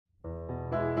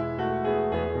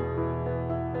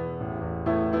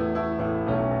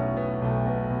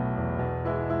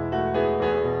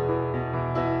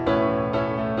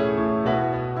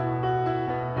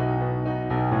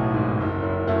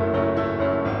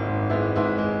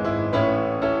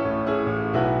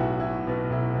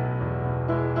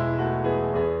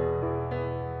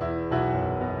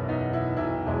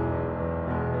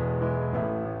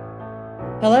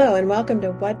and welcome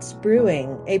to What's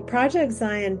Brewing, a Project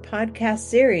Zion podcast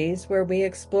series where we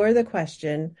explore the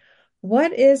question,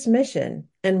 what is mission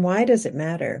and why does it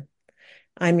matter?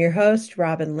 I'm your host,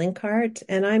 Robin Linkhart,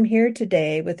 and I'm here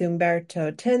today with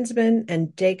Umberto Tinsman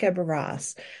and Jacob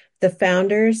Ross, the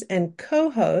founders and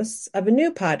co-hosts of a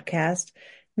new podcast,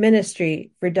 Ministry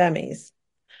for Dummies.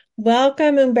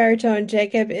 Welcome, Umberto and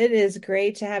Jacob. It is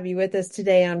great to have you with us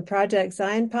today on Project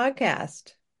Zion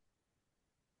podcast.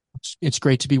 It's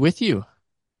great to be with you.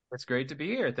 It's great to be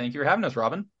here. Thank you for having us,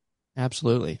 Robin.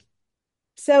 Absolutely.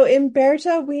 So,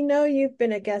 Umberto, we know you've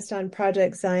been a guest on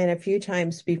Project Zion a few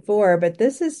times before, but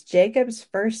this is Jacob's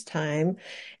first time.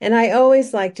 And I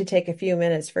always like to take a few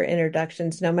minutes for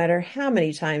introductions, no matter how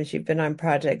many times you've been on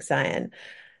Project Zion.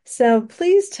 So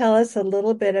please tell us a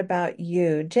little bit about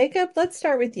you. Jacob, let's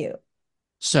start with you.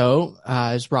 So,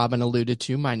 as Robin alluded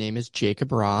to, my name is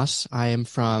Jacob Ross. I am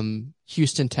from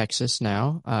Houston, Texas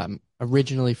now,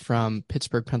 originally from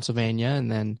Pittsburgh, Pennsylvania,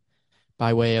 and then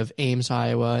by way of Ames,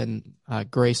 Iowa, and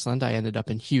Graceland, I ended up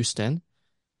in Houston.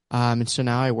 And so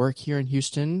now I work here in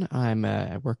Houston.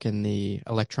 I work in the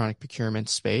electronic procurement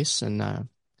space, and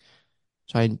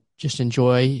so I just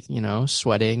enjoy,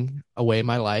 sweating away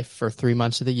my life for 3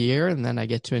 months of the year, and then I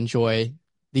get to enjoy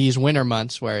these winter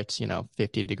months where it's,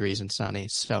 50 degrees and sunny.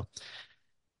 So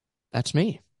that's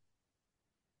me.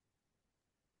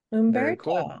 Very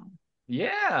cool. Umberto.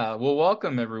 Yeah, well,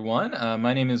 welcome everyone.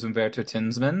 My name is Umberto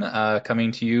Tinsman,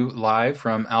 coming to you live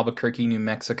from Albuquerque, New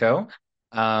Mexico.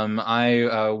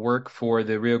 I work for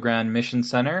the Rio Grande Mission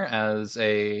Center as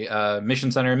a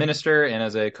Mission Center minister and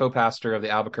as a co-pastor of the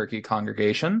Albuquerque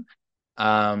congregation.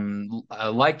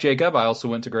 Like Jacob, I also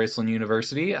went to Graceland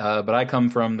University, but I come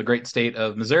from the great state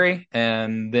of Missouri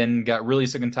and then got really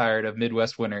sick and tired of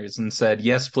Midwest winters and said,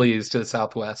 yes, please, to the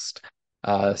Southwest.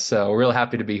 So we're real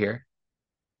happy to be here.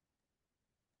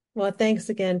 Well, thanks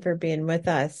again for being with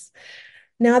us.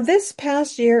 Now, this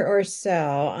past year or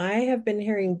so, I have been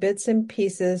hearing bits and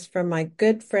pieces from my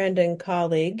good friend and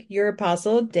colleague, your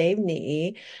apostle, Dave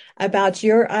Nee, about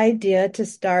your idea to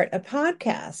start a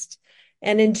podcast.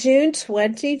 And in June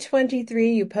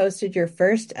 2023, you posted your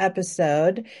first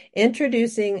episode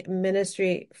introducing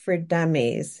Ministry for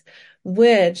Dummies,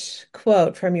 which,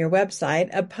 quote from your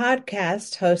website, a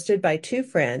podcast hosted by two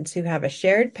friends who have a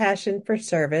shared passion for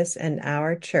service and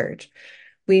our church.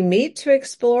 We meet to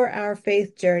explore our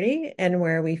faith journey and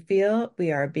where we feel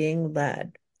we are being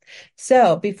led.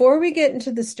 So, before we get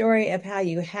into the story of how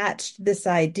you hatched this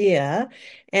idea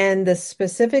and the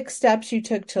specific steps you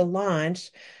took to launch,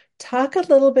 talk a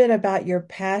little bit about your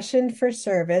passion for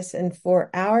service and for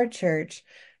our church,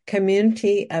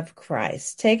 Community of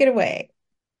Christ. Take it away.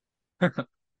 Jacob,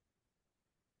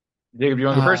 you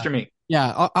want to go first or me?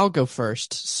 Yeah, I'll go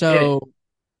first. Yeah. So,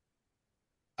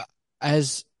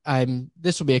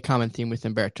 this will be a common theme with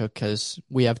Umberto because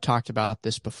we have talked about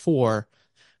this before.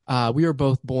 We were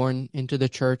both born into the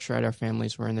church, right? Our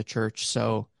families were in the church.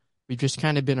 So we've just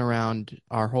kind of been around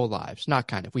our whole lives. Not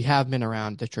kind of, we have been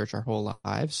around the church our whole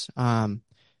lives. And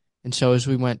so as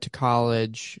we went to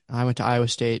college, I went to Iowa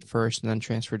State first and then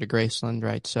transferred to Graceland,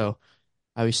 right? So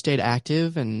we stayed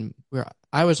active and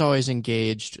I was always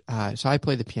engaged. So I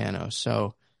play the piano.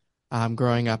 So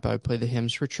growing up, I would play the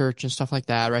hymns for church and stuff like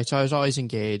that, right? So I was always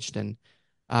engaged, and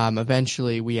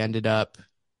eventually we ended up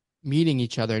meeting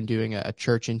each other and doing a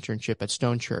church internship at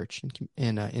Stone Church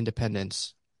in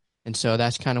Independence. And so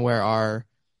that's kind of where our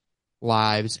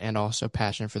lives and also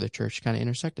passion for the church kind of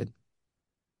intersected.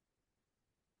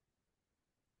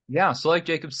 Yeah, so like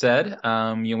Jacob said, we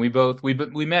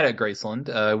met at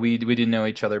Graceland. We didn't know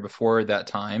each other before that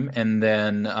time, and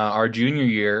then our junior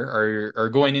year, or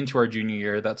going into our junior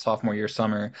year, that sophomore year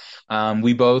summer,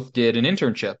 we both did an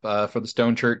internship for the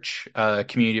Stone Church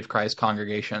Community of Christ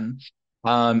congregation.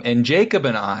 And Jacob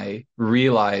and I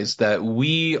realized that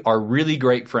we are really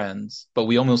great friends, but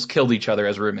we almost killed each other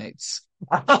as roommates.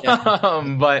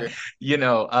 Yeah. But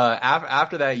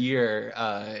after that year,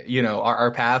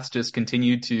 our paths just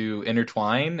continued to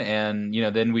intertwine, and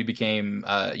then we became,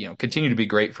 continue to be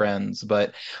great friends.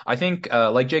 But I think,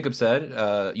 like Jacob said,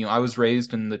 I was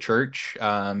raised in the church,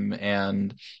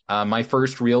 and my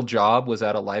first real job was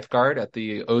at a lifeguard at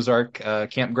the Ozark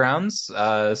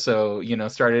campgrounds. So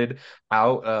started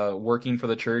out working for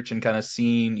the church and kind of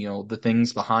seeing the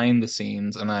things behind the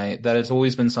scenes, and that has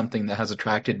always been something that has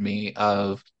attracted me,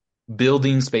 of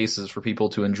building spaces for people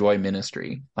to enjoy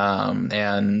ministry.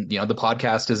 And the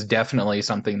podcast is definitely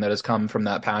something that has come from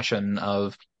that passion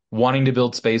of wanting to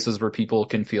build spaces where people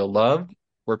can feel loved,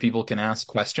 where people can ask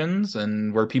questions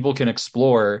and where people can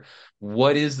explore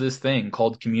what is this thing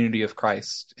called community of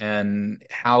Christ and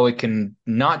how it can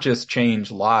not just change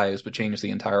lives, but change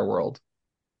the entire world.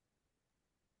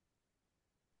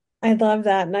 I love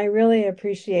that. And I really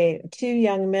appreciate two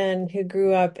young men who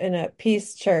grew up in a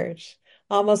peace church,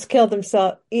 almost killed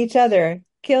themselves,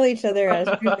 kill each other as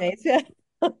roommates. Yeah.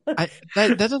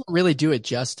 That doesn't really do it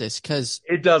justice because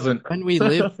It doesn't. when we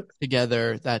lived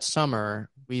together that summer,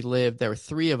 there were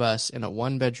three of us in a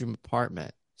one-bedroom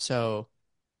apartment. So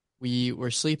we were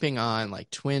sleeping on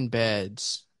like twin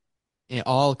beds,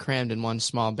 all crammed in one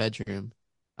small bedroom.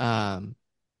 Um,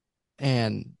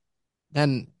 and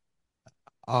then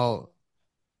I'll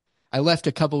I left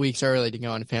a couple weeks early to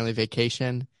go on a family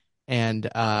vacation, and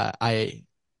I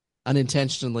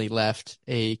unintentionally left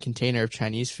a container of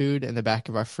Chinese food in the back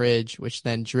of our fridge, which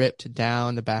then dripped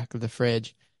down the back of the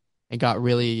fridge and got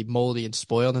really moldy and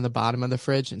spoiled in the bottom of the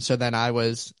fridge. And so then I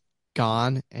was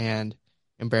gone, and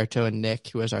Umberto and Nick,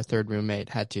 who was our third roommate,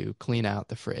 had to clean out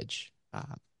the fridge.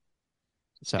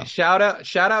 So Shout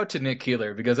out to Nick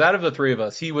Keeler because out of the three of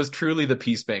us, he was truly the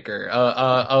peacemaker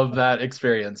of that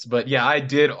experience. But yeah, I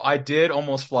did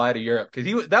almost fly to Europe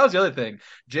because that was the other thing.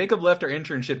 Jacob left our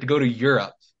internship to go to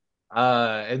Europe,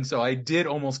 and so I did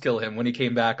almost kill him when he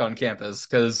came back on campus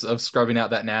because of scrubbing out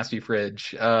that nasty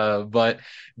fridge. But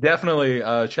definitely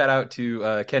shout out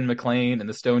to Ken McLean and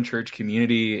the Stone Church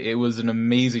community. It was an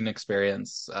amazing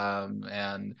experience,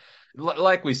 and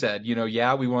like we said,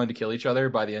 yeah, we wanted to kill each other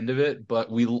by the end of it, but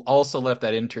we also left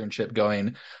that internship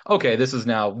going, okay, this is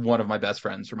now one of my best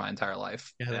friends for my entire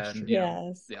life. yeah, that's And, true.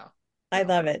 Yes, yeah, I yeah.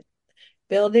 love it.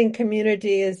 Building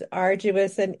community is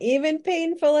arduous and even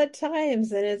painful at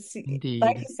times. And it's like Indeed.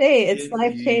 you say, it's Indeed.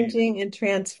 life-changing and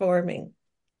transforming.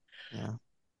 Yeah.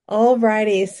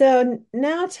 Alrighty. So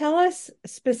now tell us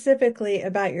specifically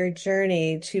about your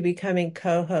journey to becoming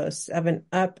co-hosts of an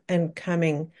up and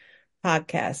coming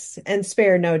podcast and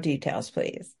spare no details,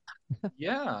 please.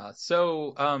 Yeah.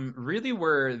 So, really,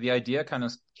 where the idea kind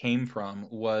of came from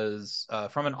was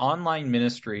from an online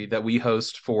ministry that we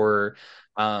host for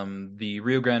the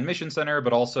Rio Grande Mission Center,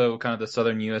 but also kind of the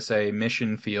Southern USA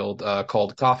mission field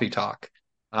called Coffee Talk.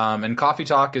 And Coffee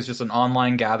Talk is just an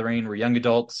online gathering where young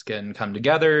adults can come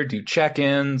together, do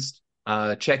check-ins,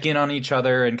 check in on each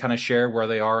other, and kind of share where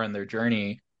they are in their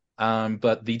journey.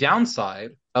 But the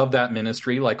downside of that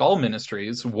ministry, like all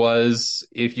ministries, was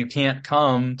if you can't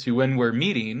come to when we're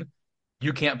meeting,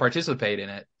 you can't participate in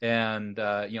it. And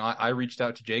I reached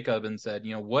out to Jacob and said,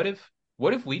 what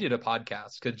if we did a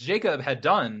podcast? Because Jacob had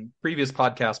done previous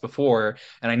podcasts before,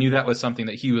 and I knew that was something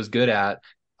that he was good at.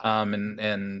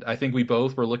 And I think we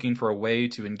both were looking for a way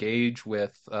to engage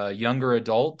with younger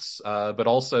adults, but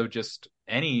also just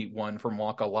anyone from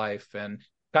walk of life and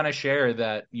kind of share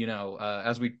that,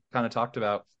 as we kind of talked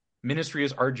about, ministry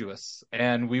is arduous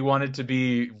and we wanted to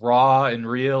be raw and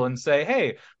real and say,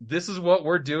 hey, this is what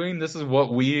we're doing. This is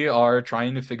what we are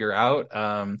trying to figure out.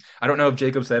 I don't know if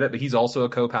Jacob said it, but he's also a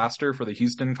co-pastor for the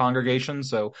Houston congregation.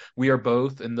 So we are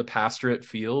both in the pastorate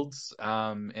fields.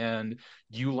 And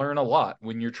you learn a lot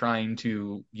when you're trying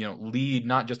to, lead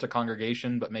not just a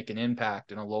congregation, but make an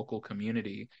impact in a local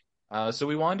community. So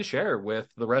we wanted to share with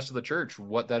the rest of the church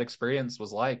what that experience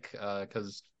was like,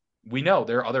 because we know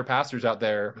there are other pastors out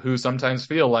there who sometimes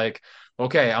feel like,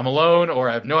 okay, I'm alone or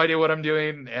I have no idea what I'm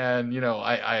doing, and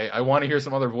I want to hear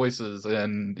some other voices,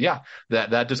 and yeah,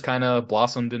 that just kind of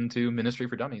blossomed into Ministry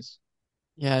for Dummies.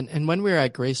 Yeah, and when we were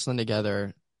at Graceland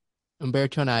together,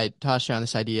 Umberto and I tossed around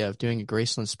this idea of doing a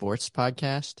Graceland sports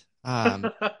podcast.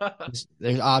 'Cause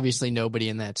there's obviously nobody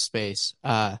in that space.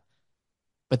 But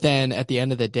then at the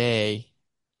end of the day,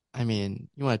 I mean,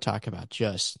 you want to talk about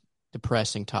just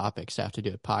depressing topics to have to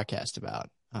do a podcast about.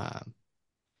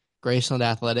 Graceland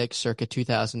Athletics circa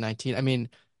 2019. I mean,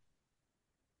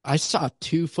 I saw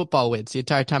two football wins the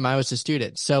entire time I was a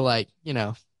student. So, like,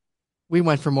 we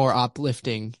went for more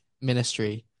uplifting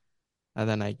ministry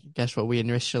than I guess what we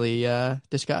initially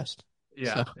discussed.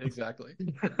 Yeah, So, exactly.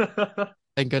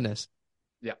 thank goodness.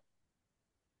 Yeah.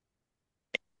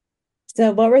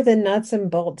 So, what were the nuts and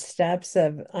bolts steps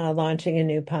of launching a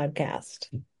new podcast?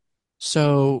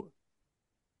 So,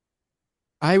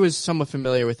 I was somewhat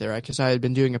familiar with it, right? Because I had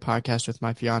been doing a podcast with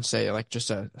my fiance, like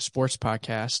just a sports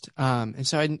podcast. And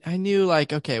so I knew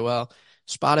like, okay, well,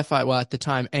 Spotify, well, at the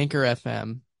time, Anchor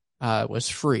FM was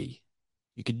free.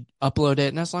 You could upload it,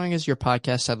 and as long as your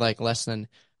podcast had like less than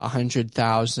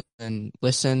 100,000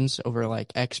 listens over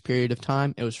like X period of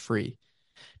time, it was free.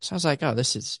 So I was like, oh,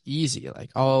 this is easy.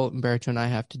 Like all Umberto and I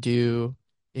have to do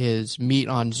is meet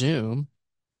on Zoom,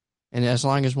 and as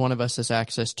long as one of us has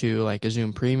access to like a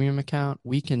Zoom premium account,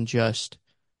 we can just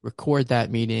record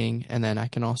that meeting, and then I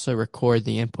can also record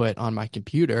the input on my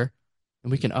computer,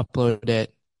 and we can upload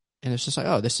it. And it's just like,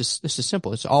 oh, this is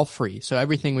simple. It's all free. So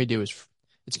everything we do is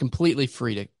it's completely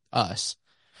free to us.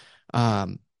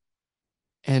 Um,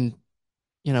 and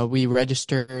we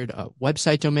registered a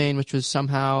website domain, which was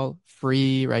somehow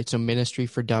free, right? So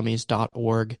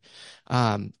ministryfordummies.org.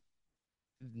 Um,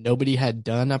 Nobody had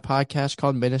done a podcast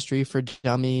called Ministry for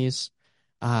Dummies,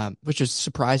 which was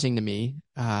surprising to me,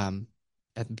 and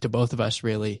to both of us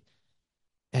really.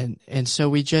 And so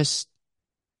we just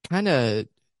kind of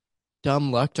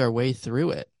dumb lucked our way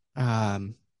through it.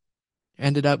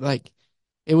 Ended up like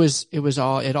it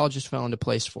all just fell into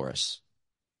place for us.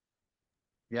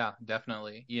 Yeah,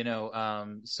 definitely.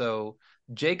 So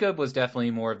Jacob was definitely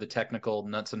more of the technical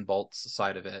nuts and bolts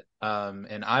side of it.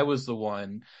 And I was the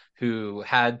one who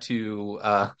had to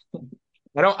I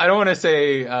don't want to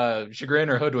say chagrin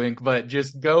or hoodwink, but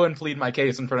just go and plead my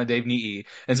case in front of Dave Neaty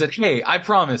and said, "Hey, I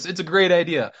promise it's a great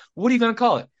idea. What are you going to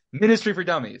call it? Ministry for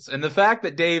Dummies." And the fact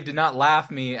that Dave did not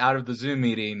laugh me out of the Zoom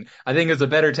meeting, I think is a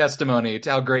better testimony to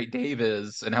how great Dave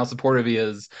is and how supportive he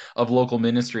is of local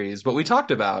ministries. But we talked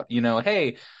about,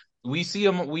 hey, we see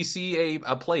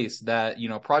a place that,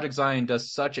 Project Zion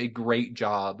does such a great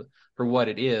job for what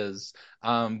it is,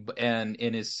 and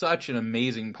is such an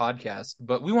amazing podcast.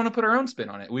 But we want to put our own spin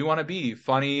on it. We want to be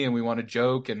funny and we want to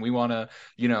joke and we want to,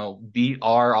 beat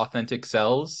our authentic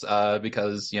selves,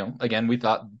 because, again, we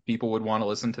thought people would want to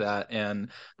listen to that.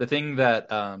 And the thing that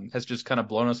has just kind of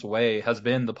blown us away has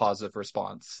been the positive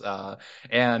response.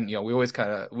 And we always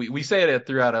kind of we say it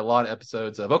throughout a lot of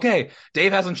episodes of, okay,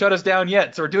 Dave hasn't shut us down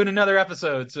yet, so we're doing another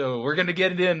episode, so we're gonna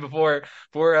get it in before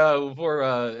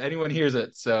anyone hears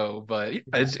it. So, but yeah,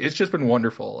 it's just been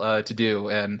wonderful to do,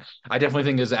 and I definitely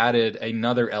think has added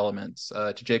another element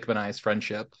to Jacob and I's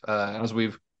friendship as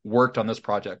we've worked on this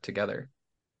project together.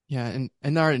 Yeah,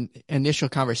 and our initial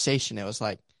conversation, it was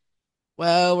like,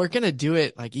 well, we're gonna do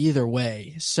it like either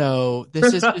way. So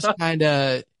this is just kind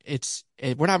of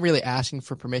we're not really asking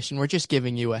for permission. We're just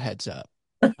giving you a heads up.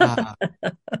 Uh,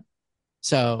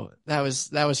 so that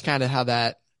was kind of how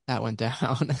that went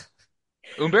down.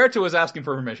 Umberto was asking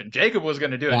for permission. Jacob was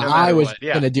going to do it Yeah, no I matter was what.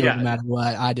 Yeah, gonna do it no yeah. matter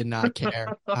what. I did not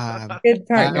care. Good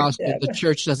I also partnership. the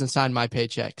church doesn't sign my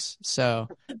paychecks, so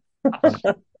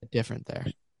different there.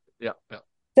 Yeah, yeah.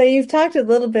 So you've talked a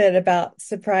little bit about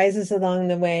surprises along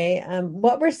the way.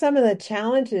 What were some of the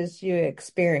challenges you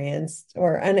experienced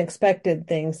or unexpected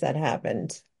things that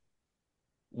happened?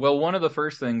 Well, one of the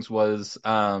first things was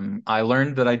I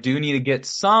learned that I do need to get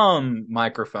some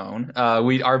microphone.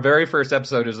 Our very first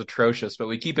episode is atrocious, but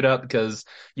we keep it up because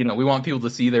we want people to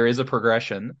see there is a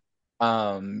progression.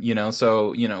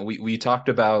 So we talked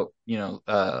about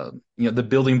the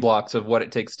building blocks of what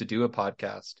it takes to do a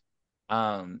podcast.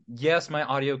 Yes, my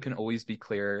audio can always be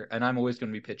clear, and I'm always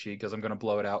going to be pitchy because I'm going to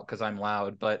blow it out because I'm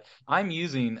loud, but I'm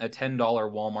using a $10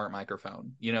 Walmart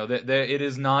microphone. It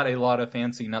is not a lot of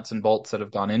fancy nuts and bolts that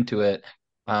have gone into it.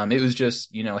 It was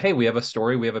just, hey, we have a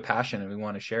story, we have a passion, and we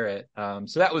want to share it.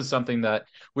 So that was something that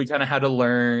we kind of had to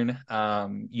learn,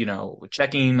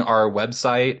 checking our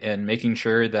website and making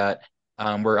sure that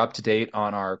we're up to date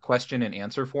on our question and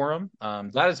answer forum.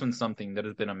 That has been something that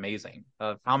has been amazing.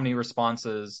 How many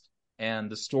responses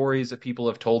and the stories that people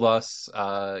have told us,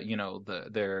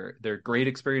 their great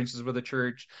experiences with the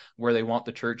church, where they want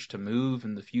the church to move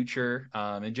in the future,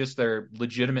 and just their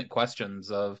legitimate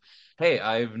questions of, hey,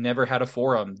 I've never had a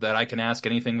forum that I can ask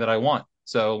anything that I want.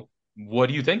 So what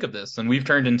do you think of this? And we've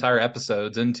turned entire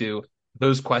episodes into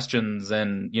those questions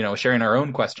and, sharing our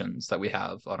own questions that we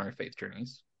have on our faith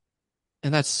journeys.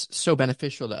 And that's so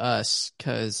beneficial to us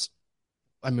because,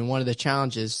 I mean, one of the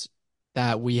challenges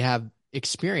that we have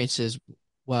experienced is,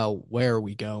 well, where are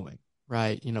we going?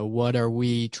 Right? What are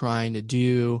we trying to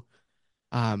do?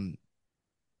 Um,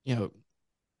 you know,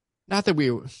 not that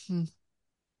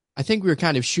I think we were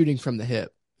kind of shooting from the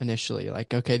hip initially.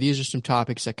 Like, okay, these are some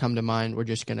topics that come to mind. We're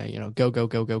just gonna, go, go,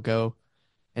 go, go, go.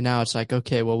 And now it's like,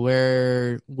 okay, well,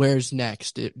 where's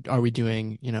next? Are we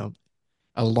doing,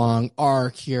 a long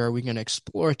arc here? Are we going to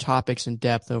explore topics in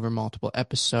depth over multiple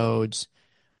episodes?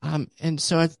 And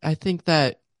so I think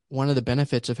that one of the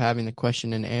benefits of having the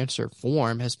question and answer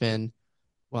form has been,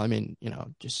 well, I mean,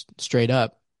 just straight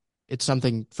up, it's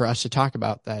something for us to talk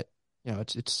about that,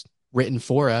 it's written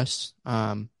for us.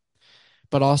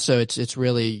 But also it's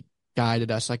really guided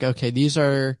us like, okay, these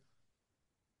are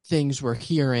things we're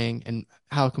hearing and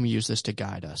how can we use this to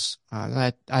guide us?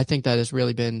 I think that has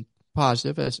really been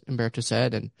positive, as Umberto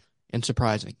said, and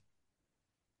surprising.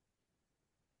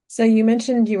 So you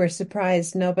mentioned you were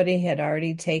surprised nobody had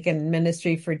already taken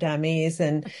Ministry for Dummies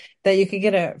and that you could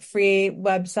get a free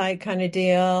website kind of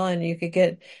deal and you could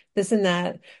get this and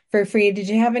that for free. Did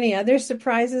you have any other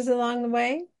surprises along the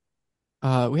way?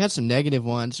 We had some negative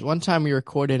ones. One time we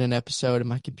recorded an episode and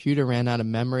my computer ran out of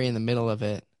memory in the middle of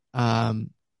it. And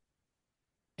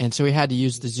so we had to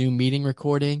use the Zoom meeting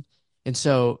recording. And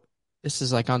so this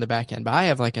is like on the back end, but I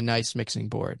have like a nice mixing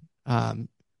board.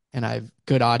 And I have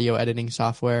good audio editing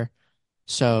software.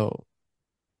 So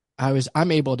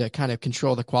I'm able to kind of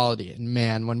control the quality. And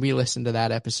man, when we listened to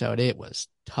that episode, it was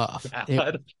tough.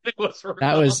 Bad. It was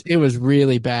rough. It was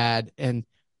really bad. And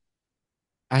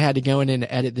I had to go in and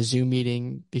edit the Zoom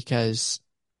meeting because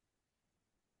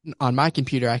on my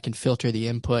computer I can filter the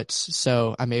inputs,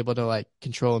 so I'm able to like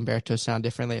control Umberto's sound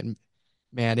differently. And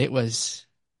man, it was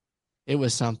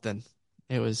something.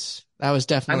 That was I'm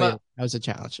definitely a that was a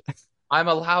challenge. I'm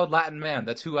a loud Latin man.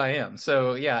 That's who I am.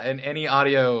 So yeah, and any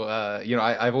audio,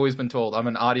 I've always been told I'm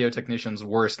an audio technician's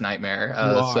worst nightmare. You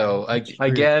are. So It's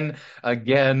true.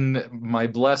 again, my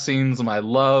blessings, my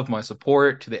love, my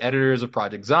support to the editors of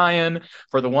Project Zion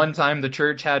for the one time the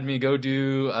church had me go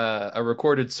do a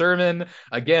recorded sermon.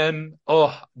 Again,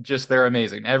 oh, just they're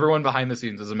amazing. Everyone behind the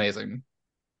scenes is amazing.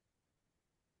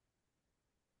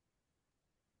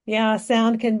 Yeah,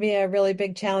 sound can be a really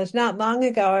big challenge. Not long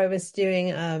ago, I was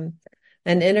doing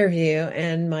an interview,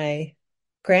 and my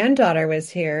granddaughter was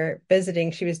here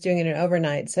visiting. She was doing it an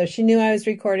overnight, so she knew I was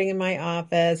recording in my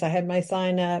office. I had my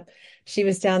sign up. She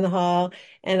was down the hall,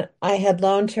 and I had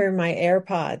loaned her my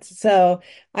AirPods. So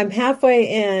I'm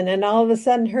halfway in, and all of a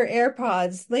sudden, her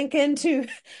AirPods link into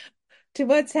to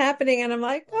what's happening. And I'm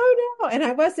like, oh no. And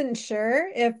I wasn't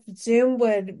sure if Zoom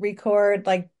would record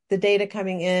like the data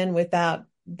coming in without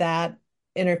that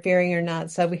interfering or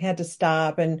not. So we had to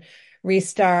stop and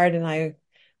restart. And I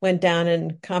went down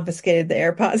and confiscated the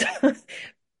AirPods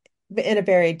in a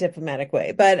very diplomatic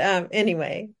way. But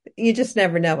anyway, you just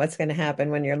never know what's going to happen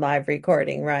when you're live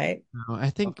recording, right? I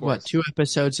Of think what course. 2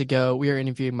 episodes ago we were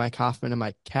interviewing Mike Hoffman and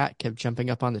my cat kept jumping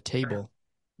up on the table,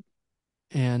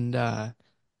 and it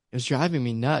was driving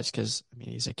me nuts because I mean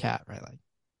he's a cat, right? Like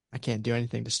I can't do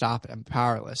anything to stop it. I'm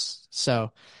powerless.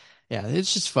 So yeah,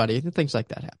 it's just funny. Things like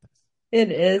that happen.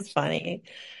 It is funny.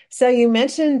 So you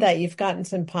mentioned that you've gotten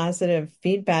some positive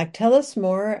feedback. Tell us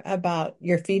more about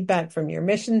your feedback from your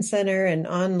mission center and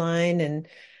online and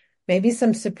maybe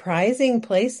some surprising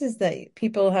places that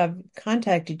people have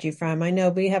contacted you from. I know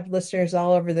we have listeners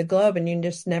all over the globe and you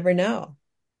just never know.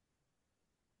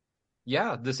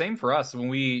 Yeah, the same for us. When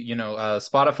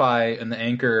Spotify and the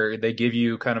Anchor, they give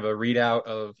you kind of a readout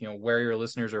of, where your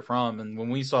listeners are from. And when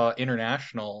we saw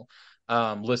international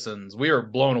listens, we were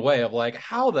blown away of like,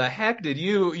 how the heck did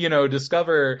you,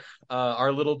 discover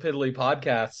our little piddly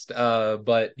podcast?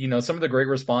 But, some of the great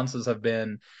responses have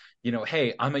been,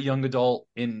 hey, I'm a young adult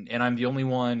and I'm the only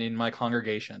one in my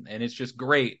congregation. And it's just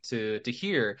great to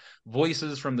hear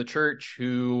voices from the church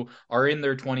who are in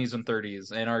their 20s and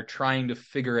 30s and are trying to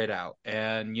figure it out.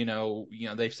 And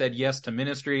they've said yes to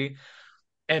ministry,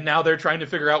 and now they're trying to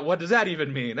figure out what does that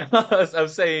even mean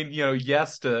of saying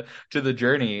yes to the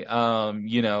journey.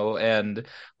 And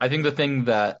I think the thing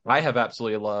that I have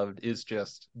absolutely loved is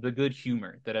just the good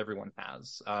humor that everyone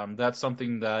has. That's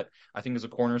something that I think is a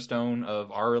cornerstone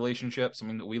of our relationship,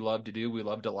 something that we love to do. We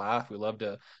love to laugh, we love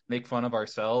to make fun of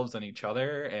ourselves and each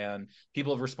other, and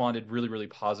people have responded really, really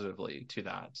positively to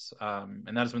that.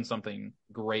 And that has been something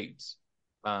great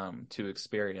to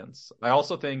experience. I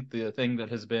also think the thing that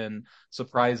has been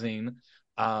surprising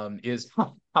is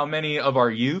how many of our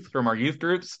youth from our youth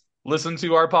groups listen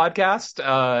to our podcast.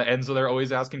 And so they're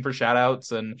always asking for shout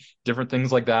outs and different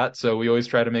things like that. So we always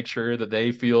try to make sure that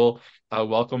they feel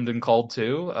welcomed and called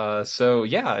too. So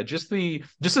yeah, just the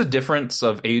difference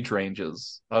of age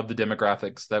ranges of the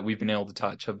demographics that we've been able to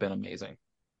touch have been amazing.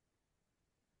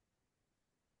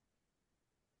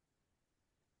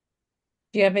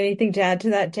 Do you have anything to add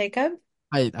to that, Jacob?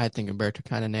 I think Umberto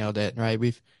kind of nailed it, right?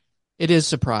 It is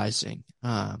surprising.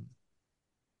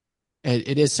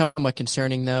 It is somewhat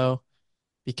concerning though,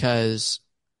 because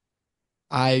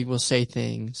I will say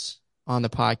things on the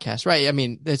podcast, right? I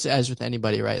mean, it's as with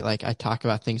anybody, right? Like I talk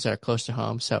about things that are close to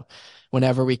home. So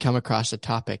whenever we come across a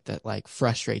topic that like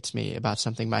frustrates me about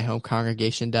something my home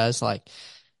congregation does, like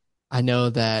I know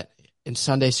that in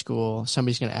Sunday school,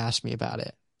 somebody's going to ask me about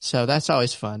it. So that's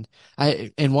always fun.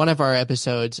 In one of our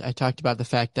episodes, I talked about the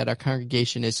fact that our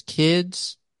congregation is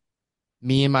kids,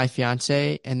 me and my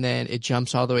fiance, and then it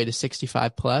jumps all the way to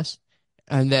 65 plus.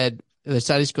 And then the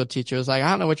Sunday school teacher was like,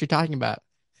 I don't know what you're talking about.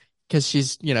 because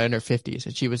she's, in her 50s,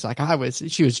 and she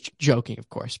was joking, of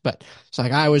course, but it's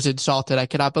like, I was insulted. I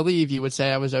cannot believe you would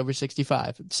say I was over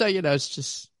 65. So, it's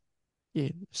just,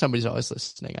 somebody's always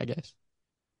listening, I guess.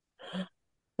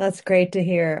 That's great to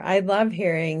hear. I love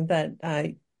hearing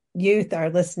that youth are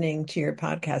listening to your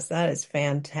podcast. That is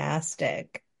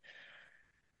fantastic.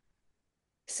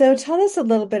 So tell us a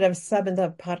little bit of some of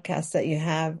the podcasts that you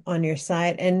have on your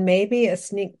site and maybe a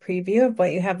sneak preview of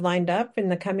what you have lined up in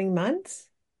the coming months.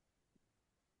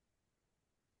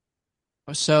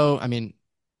 So, I mean,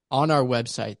 on our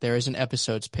website, there is an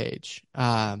episodes page,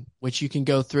 which you can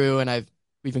go through, and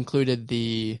we've included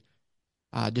the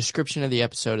description of the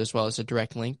episode as well as a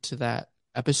direct link to that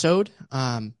episode.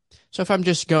 So if I'm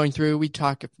just going through, we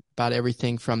talk about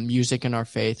everything from music and our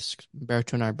faiths.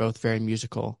 Berto and I are both very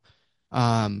musical.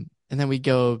 And then we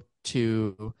go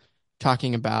to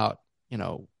talking about,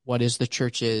 what is the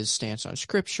church's stance on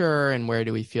scripture and where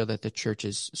do we feel that the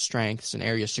church's strengths and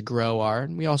areas to grow are.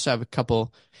 And we also have a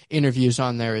couple interviews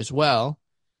on there as well.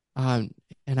 Um,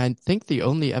 and I think the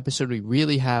only episode we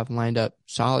really have lined up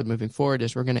solid moving forward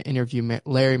is we're going to interview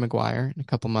Larry McGuire in a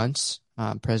couple months,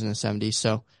 president of 70.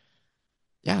 So,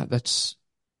 yeah,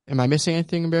 am I missing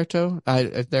anything, Umberto? Are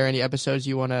there any episodes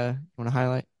you want to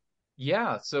highlight?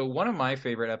 Yeah, so one of my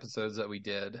favorite episodes that we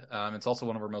did, it's also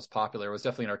one of our most popular, was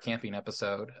definitely our camping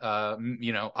episode.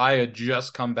 I had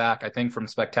just come back, I think, from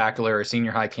Spectacular or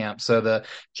Senior High Camp, so the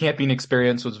camping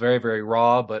experience was very, very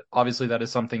raw, but obviously that is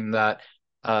something that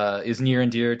is near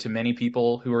and dear to many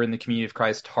people who are in the Community of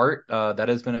Christ heart. That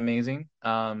has been amazing.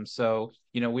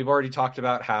 We've already talked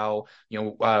about how,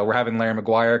 we're having Larry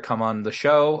McGuire come on the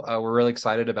show. We're really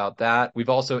excited about that. We've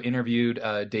also interviewed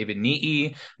David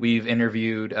Neaty. We've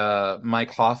interviewed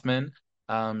Mike Hoffman.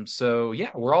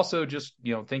 Yeah, we're also just,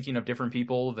 thinking of different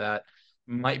people that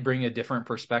might bring a different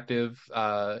perspective,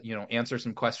 answer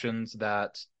some questions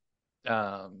that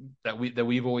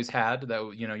we've always had,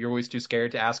 that you're always too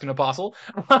scared to ask an apostle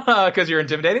because you're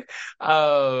intimidated,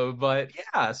 but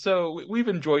yeah, so we've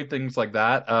enjoyed things like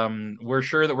that. We're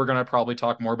sure that we're going to probably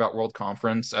talk more about World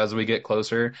Conference as we get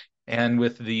closer, and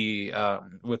with the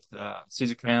with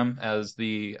Caesar Cram as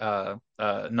the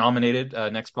nominated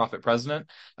next prophet president,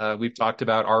 we've talked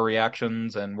about our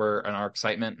reactions and our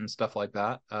excitement and stuff like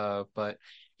that, but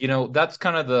that's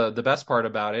kind of the best part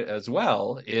about it as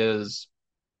well, is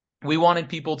we wanted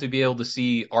people to be able to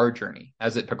see our journey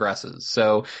as it progresses.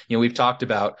 So, we've talked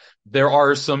about there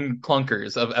are some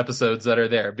clunkers of episodes that are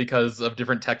there because of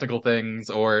different technical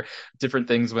things or different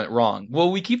things went wrong.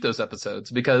 Well, we keep those episodes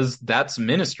because that's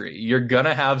ministry. You're going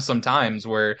to have some times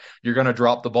where you're going to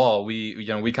drop the ball. We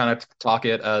kind of talk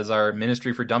it as our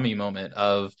ministry for dummy moment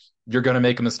of you're going to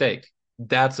make a mistake.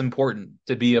 That's important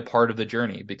to be a part of the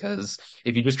journey, because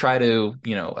if you just try to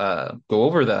go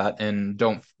over that and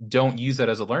don't use that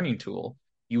as a learning tool,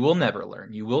 you will never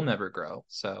learn, you will never grow.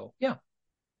 So yeah.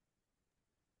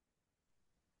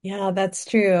 Yeah, that's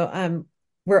true.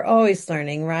 We're always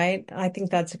learning, right? I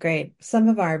think that's great. Some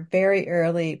of our very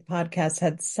early podcasts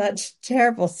had such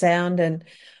terrible sound, and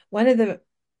one of the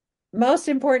most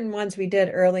important ones we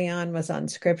did early on was on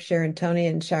scripture, and Tony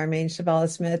and Charmaine Chavala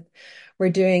Smith were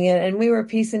doing it, and we were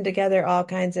piecing together all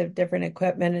kinds of different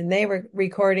equipment, and they were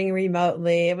recording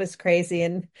remotely. It was crazy,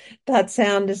 and that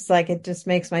sound is like, it just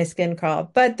makes my skin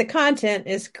crawl. But the content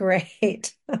is great.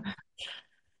 It's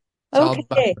all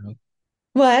about Okay. growth.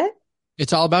 What?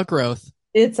 It's all about growth.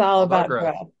 It's all All about about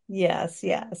growth. growth. Yes,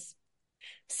 yes.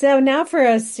 So now for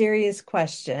a serious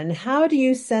question. How do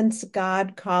you sense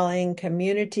God calling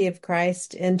Community of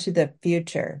Christ into the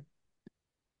future?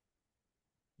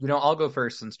 I'll go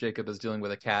first since Jacob is dealing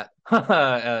with a cat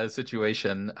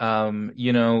situation.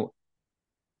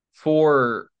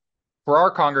 For for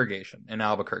our congregation in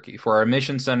Albuquerque, for our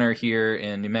mission center here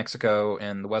in New Mexico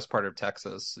and the west part of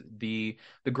Texas, the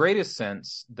greatest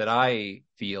sense that I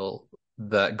feel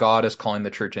that God is calling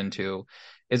the church into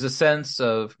is a sense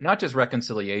of not just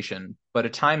reconciliation, but a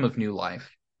time of new life.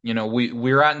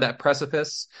 We're at that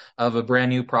precipice of a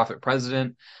brand new prophet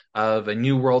president, of a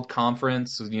new world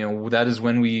conference. That is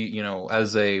when we,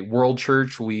 as a world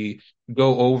church, we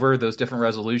go over those different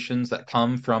resolutions that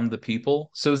come from the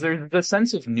people. So there's the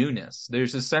sense of newness.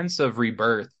 There's a sense of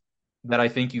rebirth that I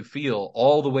think you feel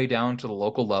all the way down to the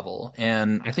local level.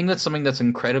 And I think that's something that's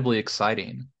incredibly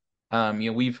exciting.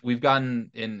 We've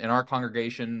gotten in our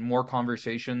congregation more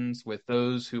conversations with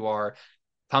those who are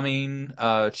coming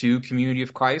to Community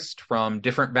of Christ from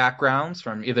different backgrounds,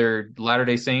 from either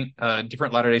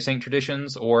different Latter-day Saint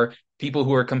traditions, or people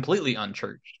who are completely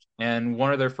unchurched. And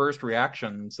one of their first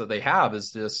reactions that they have is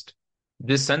just,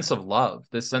 this sense of love,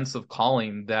 this sense of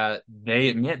calling that they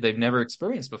admit they've never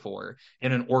experienced before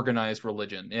in an organized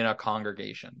religion, in a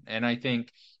congregation. And I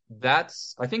think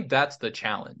that's the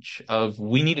challenge of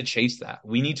we need to chase that.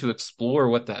 We need to explore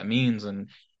what that means, and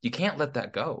you can't let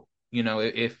that go. You know,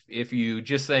 if you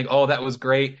just think, "Oh, that was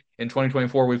great in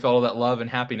 2024, we felt all that love and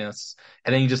happiness,"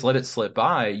 and then you just let it slip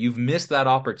by, you've missed that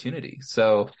opportunity.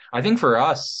 So I think for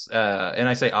us, and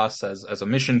I say us as a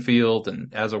mission field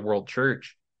and as a world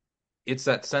church, it's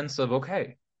that sense of,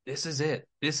 okay, this is it.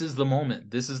 This is the moment.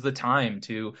 This is the time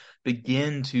to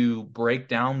begin to break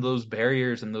down those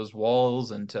barriers and those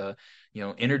walls and to,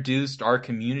 introduce our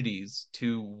communities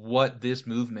to what this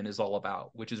movement is all about,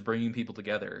 which is bringing people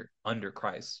together under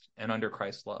Christ and under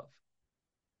Christ's love.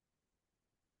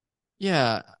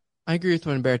 Yeah, I agree with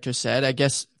what Umberto said. I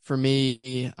guess for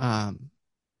me, I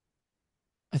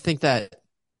think that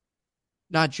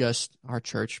not just our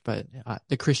church, but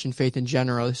the Christian faith in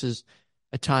general, this is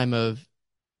a time of,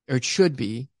 or it should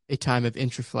be a time of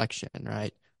introspection,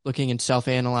 right? Looking and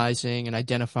self-analyzing and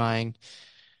identifying,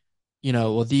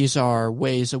 well, these are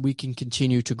ways that we can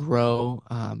continue to grow.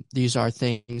 These are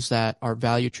things that are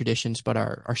value traditions, but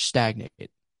are stagnated,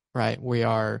 right? We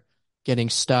are getting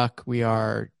stuck. We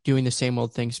are doing the same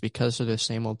old things because of the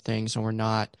same old things, and we're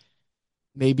not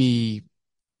maybe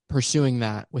pursuing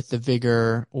that with the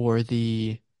vigor or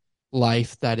the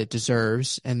life that it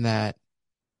deserves and that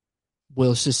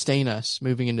will sustain us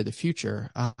moving into the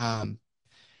future.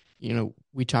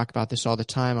 We talk about this all the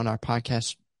time on our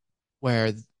podcast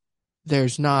where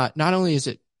there's not only is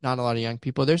it not a lot of young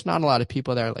people, there's not a lot of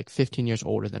people that are like 15 years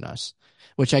older than us,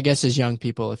 which I guess is young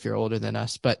people if you're older than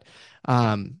us. But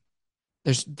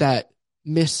there's that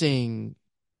missing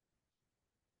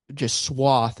just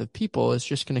swath of people is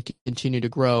just going to continue to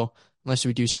grow unless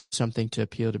we do something to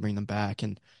appeal to bring them back.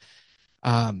 And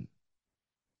um,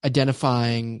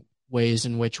 identifying ways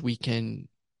in which we can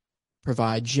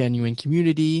provide genuine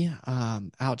community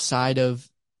outside of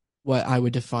what I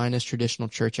would define as traditional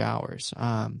church hours.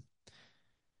 I'm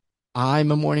a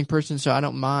morning person, so I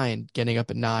don't mind getting up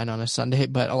at 9 on a Sunday,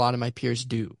 but a lot of my peers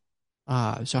do.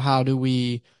 So how do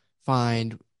we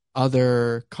find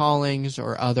other callings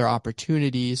or other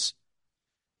opportunities,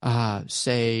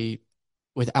 say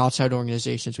with outside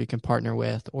organizations we can partner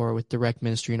with or with direct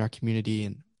ministry in our community?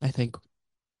 And I think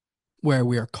where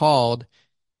we are called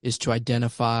is to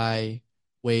identify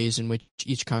ways in which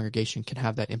each congregation can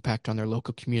have that impact on their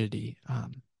local community.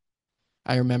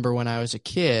 I remember when I was a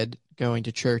kid going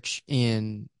to church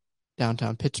in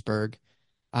downtown Pittsburgh,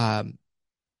 um,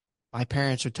 my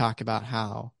parents would talk about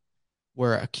how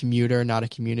we're a commuter, not a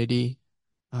community.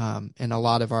 And a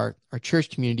lot of our church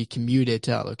community commuted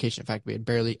to that location. In fact, we had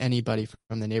barely anybody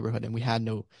from the neighborhood, and we had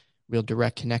no real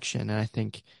direct connection. And I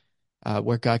think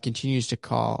where God continues to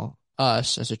call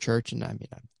us as a church, and I mean,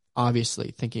 I'm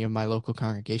obviously thinking of my local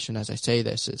congregation as I say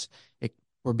this,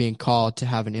 we're being called to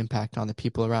have an impact on the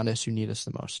people around us who need us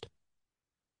the most.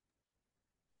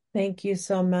 Thank you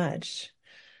so much.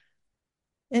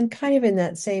 And kind of in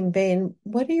that same vein,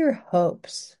 what are your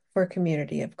hopes for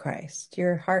Community of Christ?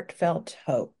 Your heartfelt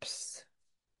hopes?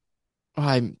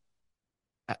 I'm,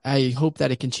 I hope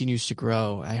that it continues to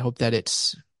grow. I hope that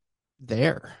it's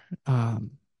there.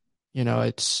 Um,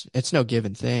 it's no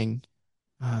given thing.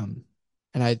 Um,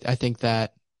 and I think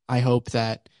that I hope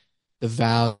that the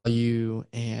value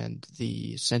and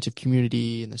the sense of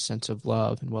community and the sense of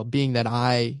love and well-being that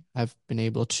I have been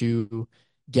able to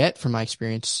get from my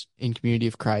experience in Community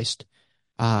of Christ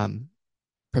um,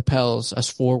 propels us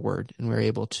forward, and we're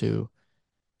able to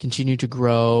continue to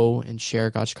grow and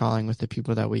share God's calling with the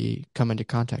people that we come into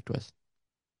contact with.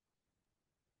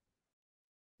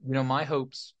 My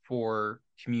hopes for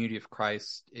Community of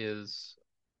Christ is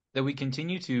that we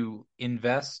continue to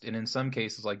invest and in some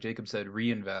cases, like Jacob said,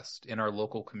 reinvest in our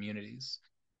local communities.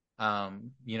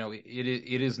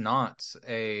 It is not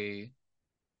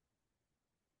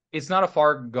it's not a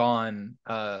far gone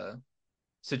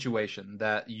situation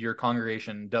that your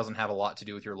congregation doesn't have a lot to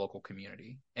do with your local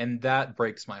community. And that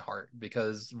breaks my heart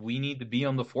because we need to be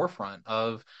on the forefront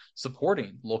of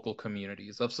supporting local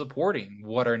communities, of supporting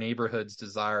what our neighborhoods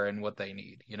desire and what they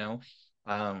need,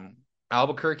 Um,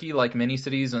 Albuquerque, like many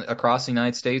cities across the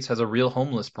United States, has a real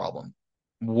homeless problem.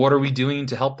 What are we doing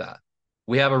to help that?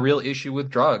 We have a real issue with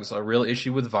drugs, a real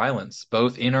issue with violence,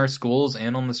 both in our schools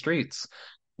and on the streets.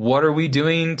 What are we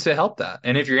doing to help that?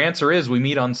 And if your answer is we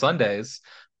meet on Sundays,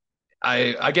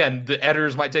 again, the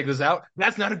editors might take this out.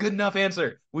 That's not a good enough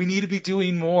answer. We need to be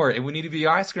doing more, and we need to be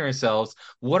asking ourselves,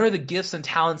 what are the gifts and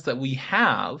talents that we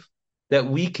have that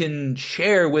we can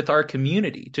share with our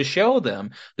community to show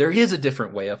them there is a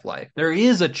different way of life. There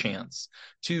is a chance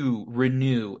to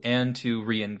renew and to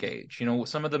re-engage.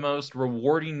 Some of the most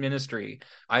rewarding ministry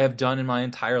I have done in my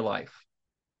entire life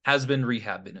has been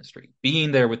rehab ministry,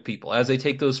 being there with people as they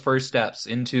take those first steps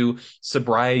into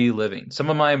sobriety living. Some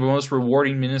of my most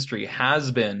rewarding ministry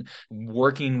has been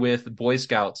working with Boy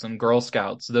Scouts and Girl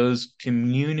Scouts, those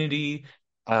community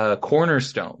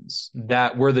cornerstones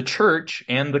that where the church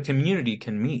and the community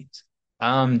can meet.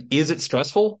 Is it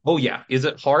stressful? Oh yeah. Is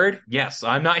it hard? Yes.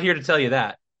 I'm not here to tell you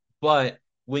that. But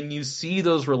when you see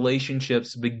those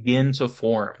relationships begin to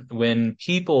form, when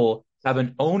people have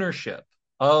an ownership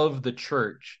of the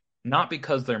church, not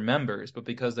because they're members, but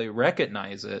because they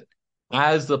recognize it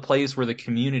as the place where the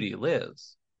community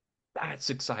lives. That's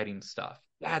exciting stuff.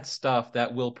 That's stuff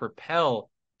that will propel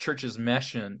church's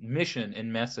mission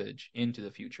and message into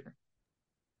the future.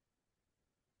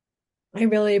 I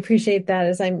really appreciate that.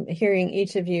 As I'm hearing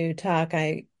each of you talk,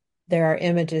 there are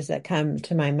images that come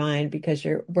to my mind because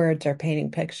your words are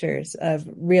painting pictures of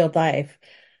real life,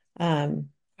 um,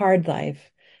 hard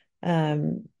life,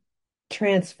 um,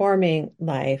 transforming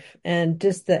life, and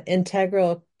just the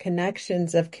integral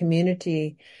connections of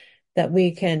community that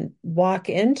we can walk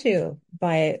into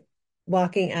by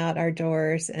walking out our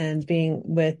doors and being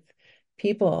with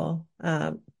people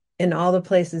in all the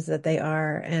places that they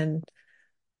are. And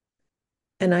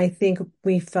I think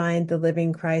we find the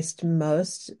living Christ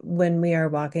most when we are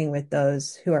walking with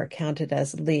those who are counted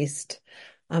as least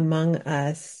among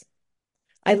us.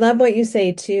 I love what you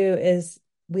say too, is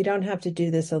we don't have to do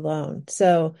this alone.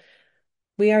 So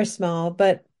we are small,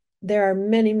 but there are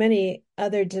many, many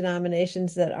other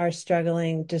denominations that are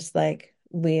struggling just like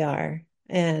we are.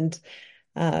 And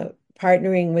uh,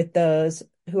 partnering with those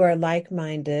who are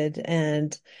like-minded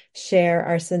and share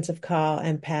our sense of call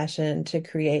and passion to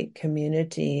create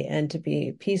community and to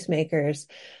be peacemakers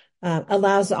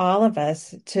allows all of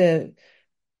us to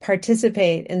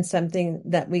participate in something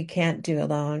that we can't do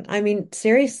alone. I mean,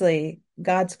 seriously,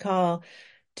 God's call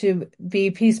to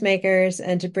be peacemakers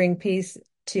and to bring peace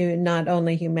to not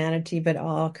only humanity, but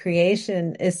all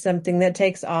creation is something that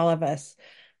takes all of us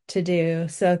to do.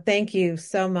 So thank you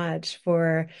so much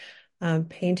for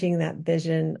painting that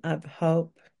vision of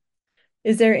hope.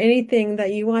 Is there anything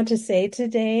that you want to say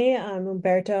today,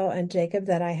 Umberto and Jacob,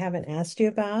 that I haven't asked you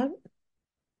about?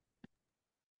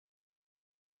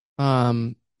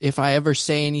 If I ever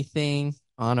say anything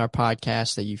on our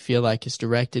podcast that you feel like is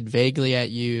directed vaguely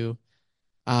at you,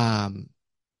 um,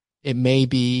 it may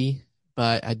be,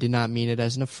 but I did not mean it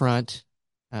as an affront.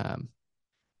 Um,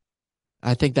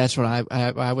 I think that's what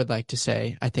I would like to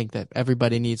say. I think that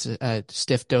everybody needs a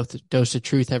stiff dose of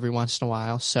truth every once in a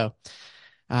while. So,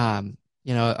 a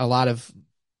lot of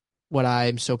what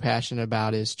I'm so passionate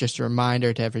about is just a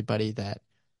reminder to everybody that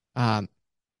um,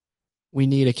 we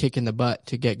need a kick in the butt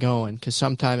to get going. Because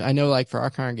sometimes I know, like for our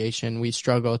congregation, we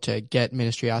struggle to get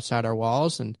ministry outside our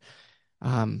walls, and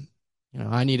um,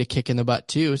 I need a kick in the butt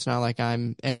too. It's not like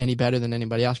I'm any better than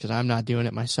anybody else because I'm not doing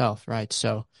it myself, right?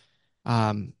 So,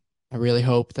 I really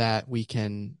hope that we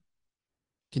can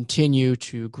continue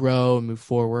to grow and move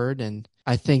forward. And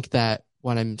I think that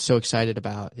what I'm so excited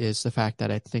about is the fact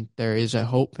that I think there is a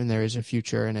hope and there is a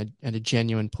future and a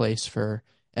genuine place for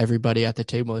everybody at the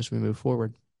table as we move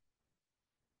forward.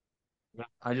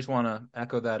 I just want to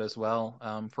echo that as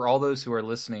well. For all those who are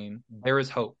listening, there is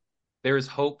hope. There is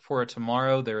hope for a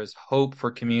tomorrow. There is hope for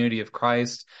community of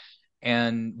Christ.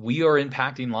 And we are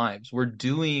impacting lives. We're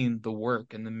doing the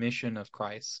work and the mission of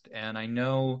Christ. And I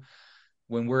know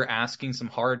when we're asking some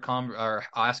or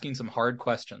asking some hard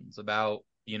questions about,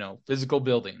 physical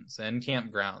buildings and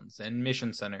campgrounds and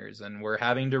mission centers, and we're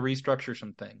having to restructure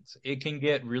some things, it can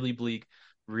get really bleak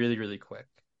really, really quick.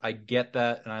 I get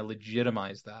that and I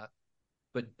legitimize that.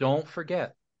 But don't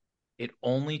forget, it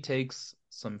only takes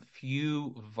some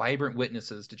few vibrant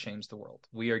witnesses to change the world.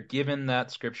 We are given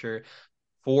that scripture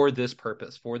for this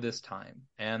purpose, for this time,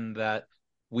 and that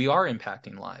we are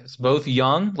impacting lives, both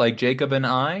young, like Jacob and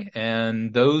I,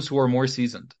 and those who are more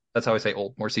seasoned. That's how I say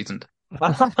old, more seasoned.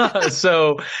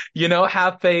 So,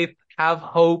 have faith, have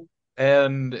hope,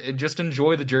 and just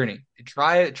enjoy the journey.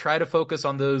 Try to focus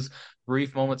on those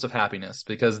brief moments of happiness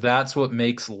because that's what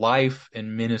makes life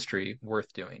and ministry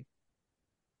worth doing.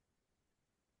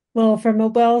 Well, from a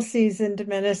well-seasoned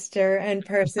minister and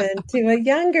person to a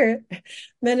younger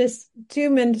two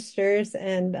ministers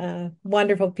and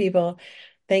wonderful people,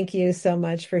 thank you so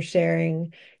much for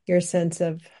sharing your sense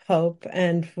of hope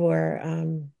and for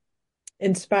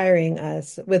inspiring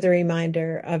us with a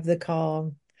reminder of the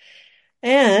call.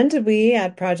 And we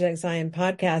at Project Zion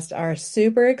Podcast are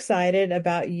super excited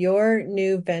about your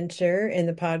new venture in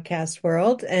the podcast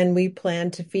world. And we plan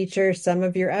to feature some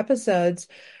of your episodes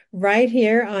right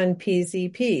here on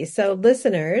PZP. So,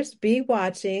 listeners, be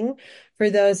watching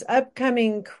for those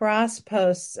upcoming cross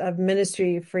posts of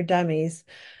Ministry for Dummies,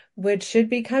 which should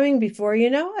be coming before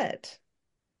you know it.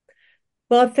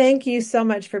 Well, thank you so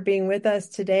much for being with us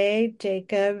today,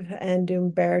 Jacob and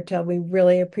Umberto. We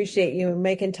really appreciate you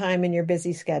making time in your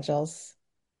busy schedules.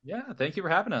 Yeah, thank you for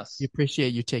having We us.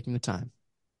 appreciate you taking the time.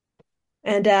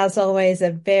 And as always,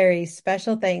 a very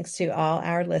special thanks to all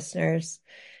our listeners.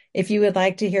 If you would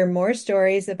like to hear more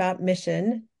stories about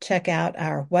mission, check out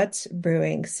our What's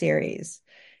Brewing series.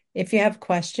 If you have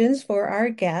questions for our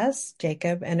guests,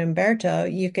 Jacob and Umberto,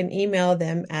 you can email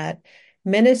them at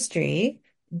ministry,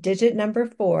 digit number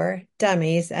 4,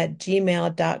 dummies at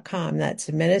gmail.com. That's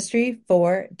ministry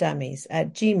for dummies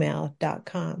at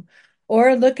gmail.com.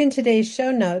 Or look in today's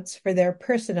show notes for their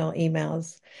personal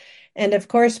emails. And of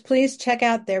course, please check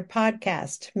out their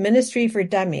podcast, Ministry for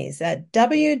Dummies, at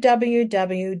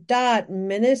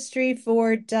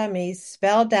www.ministryfordummies,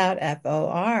 spelled out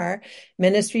FOR,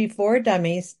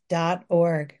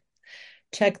 ministryfordummies.org.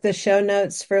 Check the show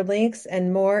notes for links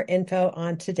and more info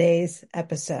on today's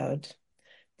episode.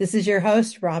 This is your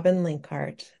host, Robin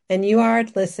Linkhart, and you are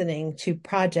listening to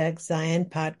Project Zion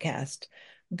Podcast.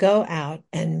 Go out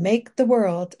and make the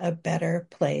world a better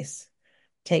place.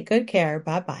 Take good care.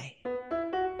 Bye bye.